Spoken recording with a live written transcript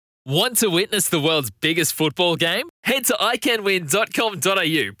Want to witness the world's biggest football game? Head to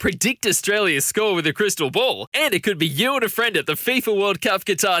iCanWin.com.au, predict Australia's score with a crystal ball, and it could be you and a friend at the FIFA World Cup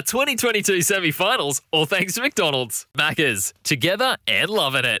Qatar 2022 semi-finals, all thanks to McDonald's. Maccas, together and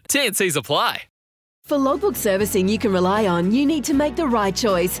loving it. TNCs apply. For logbook servicing you can rely on, you need to make the right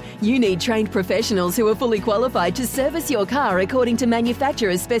choice. You need trained professionals who are fully qualified to service your car according to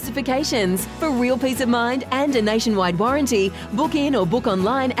manufacturer's specifications. For real peace of mind and a nationwide warranty, book in or book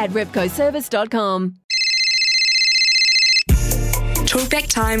online at repcoservice.com. Talkback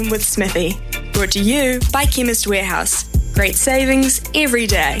time with Smithy. Brought to you by Chemist Warehouse. Great savings every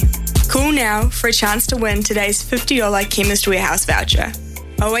day. Call now for a chance to win today's $50 Chemist Warehouse voucher.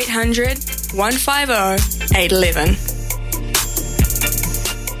 0800 150 811.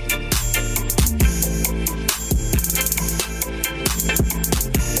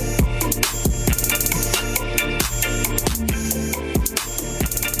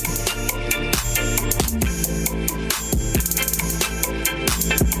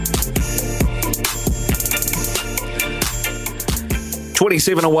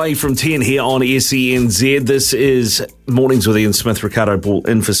 27 away from 10 here on SENZ. This is Mornings with Ian Smith. Ricardo Ball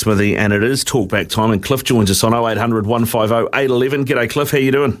in for Smithy, and it is Talkback time. And Cliff joins us on 0800 150 811. G'day, Cliff. How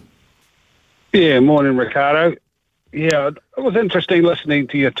you doing? Yeah, morning, Ricardo. Yeah, it was interesting listening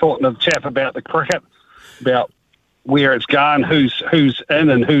to you talking to the chap about the cricket, about where it's gone, who's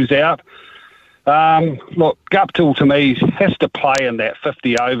in and who's out. Look, Guptill to me has to play in that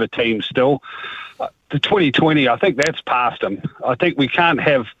 50-over team still. The 2020, I think that's past him. I think we can't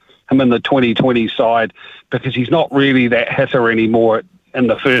have him in the 2020 side because he's not really that hitter anymore in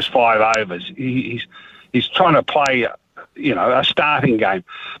the first 5 overs. He's trying to play, a starting game.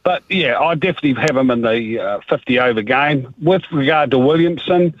 But, yeah, I definitely have him in the 50-over game. With regard to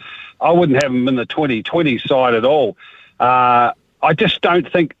Williamson, I wouldn't have him in the 2020 side at all. I just don't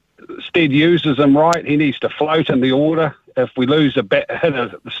think Stead uses him right. He needs to float in the order. If we lose a hitter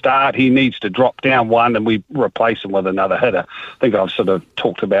at the start, he needs to drop down one and we replace him with another hitter. I think I've sort of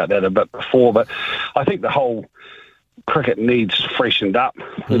talked about that a bit before, but I think the whole cricket needs freshened up.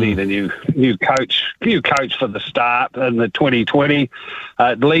 We need a new coach for the start in the 2020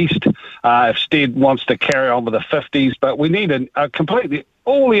 at least, if Stead wants to carry on with the 50s. But we need a completely,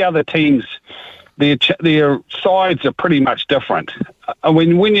 all the other teams, their sides are pretty much different.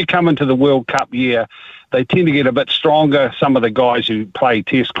 When you come into the World Cup year, they tend to get a bit stronger. Some of the guys who play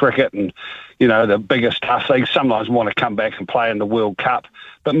Test cricket and, the bigger stuff, they sometimes want to come back and play in the World Cup.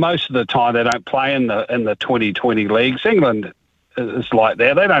 But most of the time they don't play in the 2020 leagues. England is like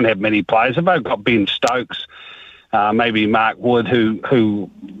that. They don't have many players. They've got Ben Stokes, maybe Mark Wood, who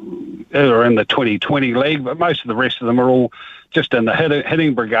are in the 2020 league, but most of the rest of them are all just in the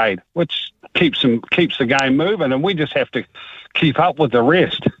hitting brigade, which keeps the game moving, and we just have to keep up with the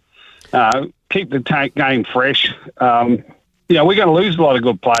rest. Keep the game fresh. We're going to lose a lot of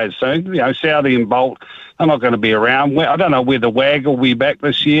good players soon. Southey and Bolt are not going to be around. I don't know whether Wag will be back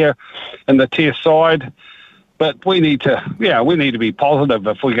this year in the Test side, but we need to be positive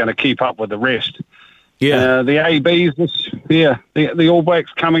if we're going to keep up with the rest. Yeah, the ABs, the All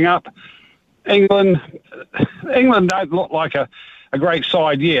Blacks coming up. England don't look like a great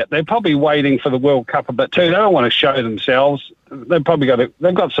side yet. They're probably waiting for the World Cup a bit too. They don't want to show themselves. They've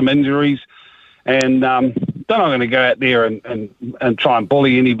got some injuries, and they're not going to go out there and try and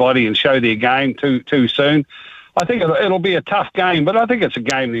bully anybody and show their game too soon. I think it'll be a tough game, but I think it's a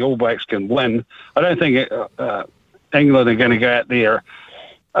game the All Blacks can win. I don't think England are going to go out there.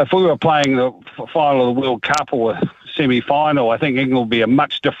 If we were playing the final of the World Cup or semi-final, I think England will be a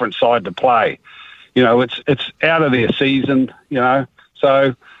much different side to play. It's out of their season,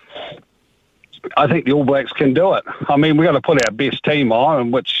 so I think the All Blacks can do it. I mean, we've got to put our best team on,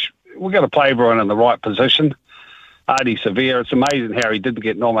 in which we've got to play everyone in the right position. Ardie Savea, it's amazing how he didn't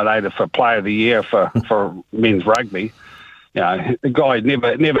get nominated for Player of the Year for men's rugby. The guy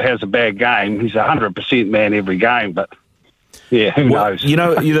never has a bad game. He's 100% man every game, but yeah, who knows?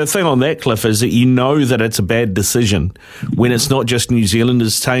 The thing on that, Cliff, is that that it's a bad decision when it's not just New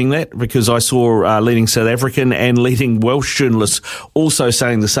Zealanders saying that, because I saw leading South African and leading Welsh journalists also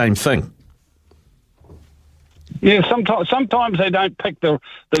saying the same thing. Yeah, sometimes they don't pick the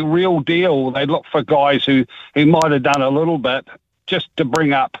real deal. They look for guys who might have done a little bit just to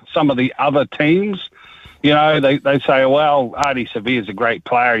bring up some of the other teams. They say, well, Ardie Savea is a great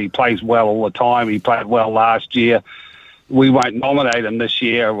player. He plays well all the time. He played well last year. We won't nominate him this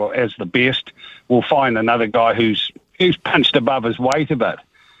year as the best. We'll find another guy who's punched above his weight a bit,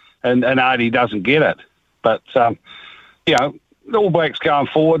 and Ardie doesn't get it. But the All Blacks going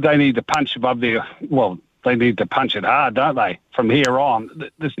forward, they need to punch above they need to punch it hard, don't they? From here on,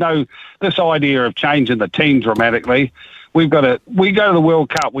 there's no this idea of changing the team dramatically. We go to the World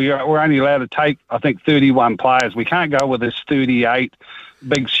Cup. We're only allowed to take, I think, 31 players. We can't go with this 38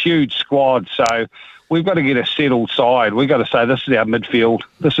 big, huge squad. So we've got to get a settled side. We've got to say this is our midfield.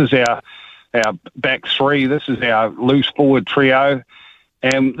 This is our back three. This is our loose forward trio.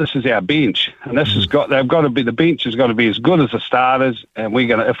 And this is our bench. And the bench has got to be as good as the starters. And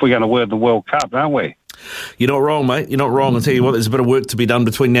if we're going to win the World Cup, aren't we? You're not wrong, mate. You're not wrong. I'll tell you what, there's a bit of work to be done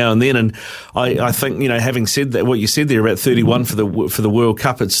between now and then. And I think, having said that, what you said there about 31 for the World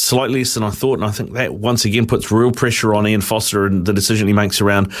Cup, it's slightly less than I thought. And I think that once again puts real pressure on Ian Foster and the decision he makes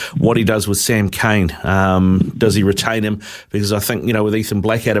around what he does with Sam Cane. Does he retain him? Because I think, with Ethan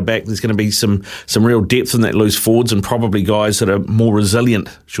Black out of back, there's going to be some real depth in that loose forwards and probably guys that are more resilient,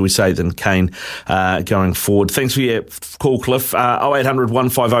 shall we say, than Cane going forward. Thanks for your call, Cliff. 0800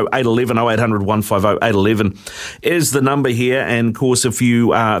 150 811, 0800 150 811 is the number here. And of course, if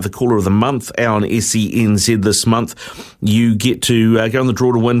you are the caller of the month, on SENZ this month, you get to go on the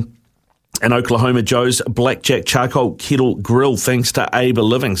draw to win an Oklahoma Joe's Blackjack Charcoal Kettle Grill, thanks to Ava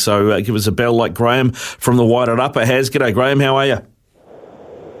Living. So give us a bell like Graham from the White Upper has. G'day, Graham. How are you?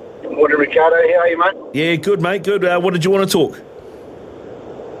 Good morning, Ricardo. How are you, mate? Yeah, good, mate. Good. What did you want to talk?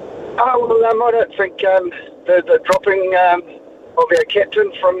 I don't think the dropping of our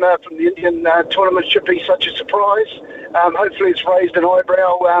captain from the Indian tournament should be such a surprise. Hopefully it's raised an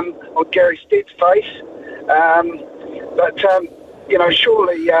eyebrow on Gary Stead's face. But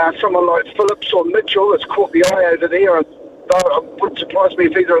surely someone like Phillips or Mitchell has caught the eye over there. And it wouldn't surprise me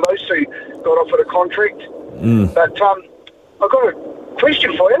if either of those two got offered a contract. But I've got a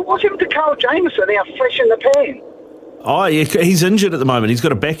question for you. What's happened to Carl Jamieson, our flash in the pan? Oh, yeah, he's injured at the moment. He's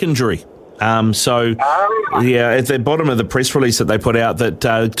got a back injury. At the bottom of the press release that they put out,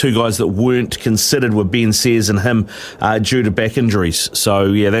 that two guys that weren't considered were Ben Sears and him due to back injuries. So,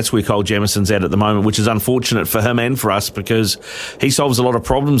 yeah, that's where Cole Jamison's at the moment, which is unfortunate for him and for us because he solves a lot of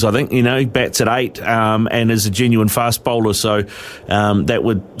problems, I think. He bats at 8 and is a genuine fast bowler. So that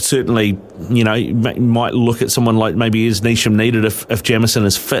would certainly, might look at someone like maybe is Nisham needed if Jamison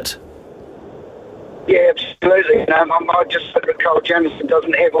is fit. Yeah, absolutely. I just hope that Carl Jamieson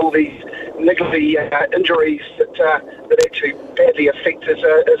doesn't have all these niggly injuries that actually badly affect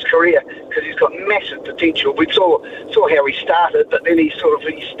his career, because he's got massive potential. We saw how he started, but then he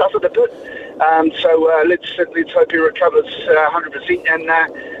stuttered a bit. So let's hope he recovers 100%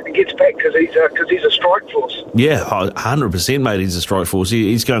 and gets back, because he's a strike force. Yeah, 100%, mate. He's a strike force.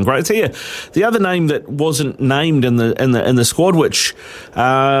 He's going great. So, yeah, the other name that wasn't named in the squad, which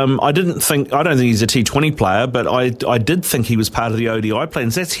I don't think he's a T20 player, but I did think he was part of the ODI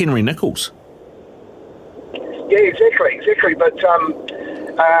plans. That's Henry Nicholls. Yeah, exactly. But I'm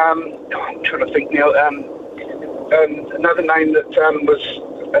trying to think now. Another name that was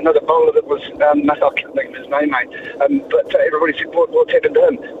another bowler that was I can't think of his name, mate. But everybody said, what's happened to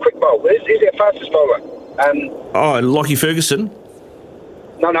him? Quick bowl. He's our fastest bowler. Lockie Ferguson.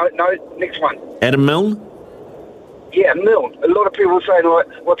 No, next one. Adam Milne. Yeah, Milne. A lot of people are saying,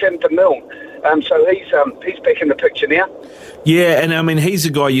 what's happened to Milne? So he's back in the picture now. Yeah, and I mean, he's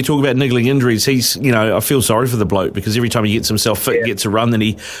a guy, you talk about niggling injuries, he's, I feel sorry for the bloke, because every time he gets himself fit, gets a run, then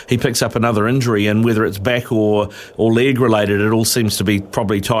he picks up another injury, and whether it's back or leg related, it all seems to be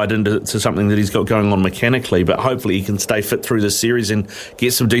probably tied into something that he's got going on mechanically, but hopefully he can stay fit through this series and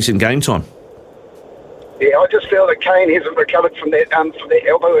get some decent game time. Yeah, I just feel that Kane hasn't recovered from that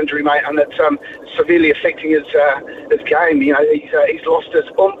elbow injury, mate, and it's severely affecting his game. He's lost his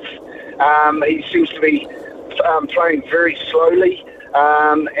oomph. He seems to be playing very slowly,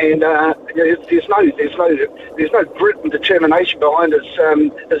 and there's no grit and determination behind his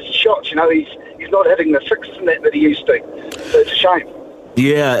shots. He's not hitting the sixes and that he used to. So it's a shame.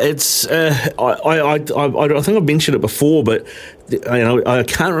 Yeah, it's. I think I've mentioned it before, but I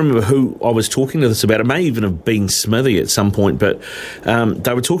can't remember who I was talking to this about. It may even have been Smithy at some point, but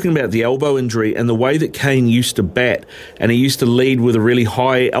they were talking about the elbow injury and the way that Kane used to bat, and he used to lead with a really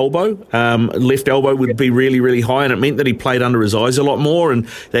high elbow. Left elbow would be really, really high, and it meant that he played under his eyes a lot more, and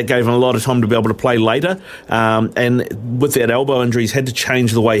that gave him a lot of time to be able to play later. And with that elbow injury, he's had to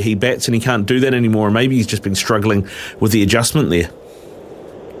change the way he bats, and he can't do that anymore. And maybe he's just been struggling with the adjustment there.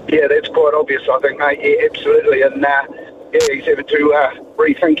 Yeah, that's quite obvious, I think, mate. Yeah, absolutely. And he's having to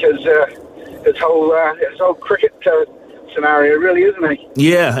rethink his whole cricket scenario, really, isn't he?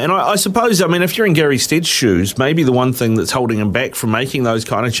 Yeah, and I suppose, I mean, if you're in Gary Stead's shoes, maybe the one thing that's holding him back from making those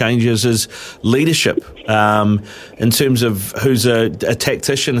kind of changes is leadership, in terms of who's a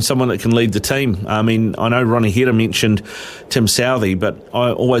tactician and someone that can lead the team. I mean, I know Ronnie Hedder mentioned Tim Southey, but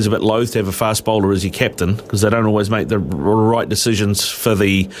I'm always a bit loath to have a fast bowler as your captain because they don't always make the right decisions for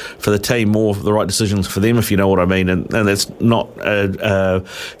the team, or the right decisions for them, if you know what I mean. And that's not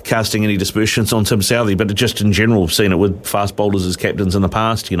casting any dispersions on Tim Southey, but just in general, I've seen it with fast bowlers as captains in the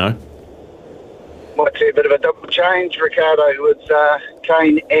past, you know. Might see a bit of a double change, Ricardo, with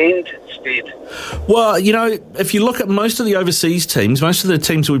Kane and Stead. Well, you know, if you look at most of the overseas teams, most of the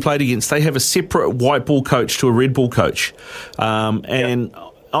teams we played against, they have a separate white ball coach to a red ball coach. And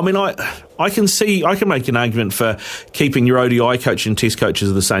I mean, I can make an argument for keeping your ODI coach and Test coaches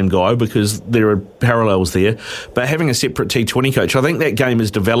are the same guy because there are parallels there. But having a separate T20 coach, I think that game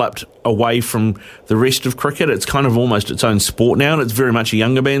has developed away from the rest of cricket. It's kind of almost its own sport now, and it's very much a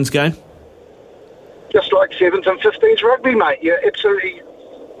younger man's game. Just like 7s and 15s rugby, mate. You're absolutely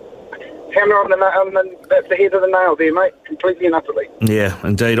hammer on the head of the nail there, mate. Completely and utterly. Yeah,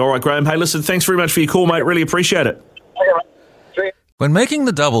 indeed. All right, Graham. Hey, listen, thanks very much for your call, mate. Really appreciate it. Okay, mate. See you. When making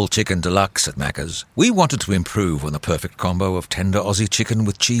the double chicken deluxe at Macca's, we wanted to improve on the perfect combo of tender Aussie chicken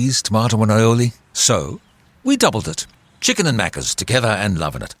with cheese, tomato and aioli. So, we doubled it. Chicken and Macca's, together and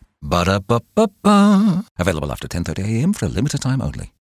loving it. Ba-da-ba-ba-ba. Available after 10:30 a.m. for a limited time only.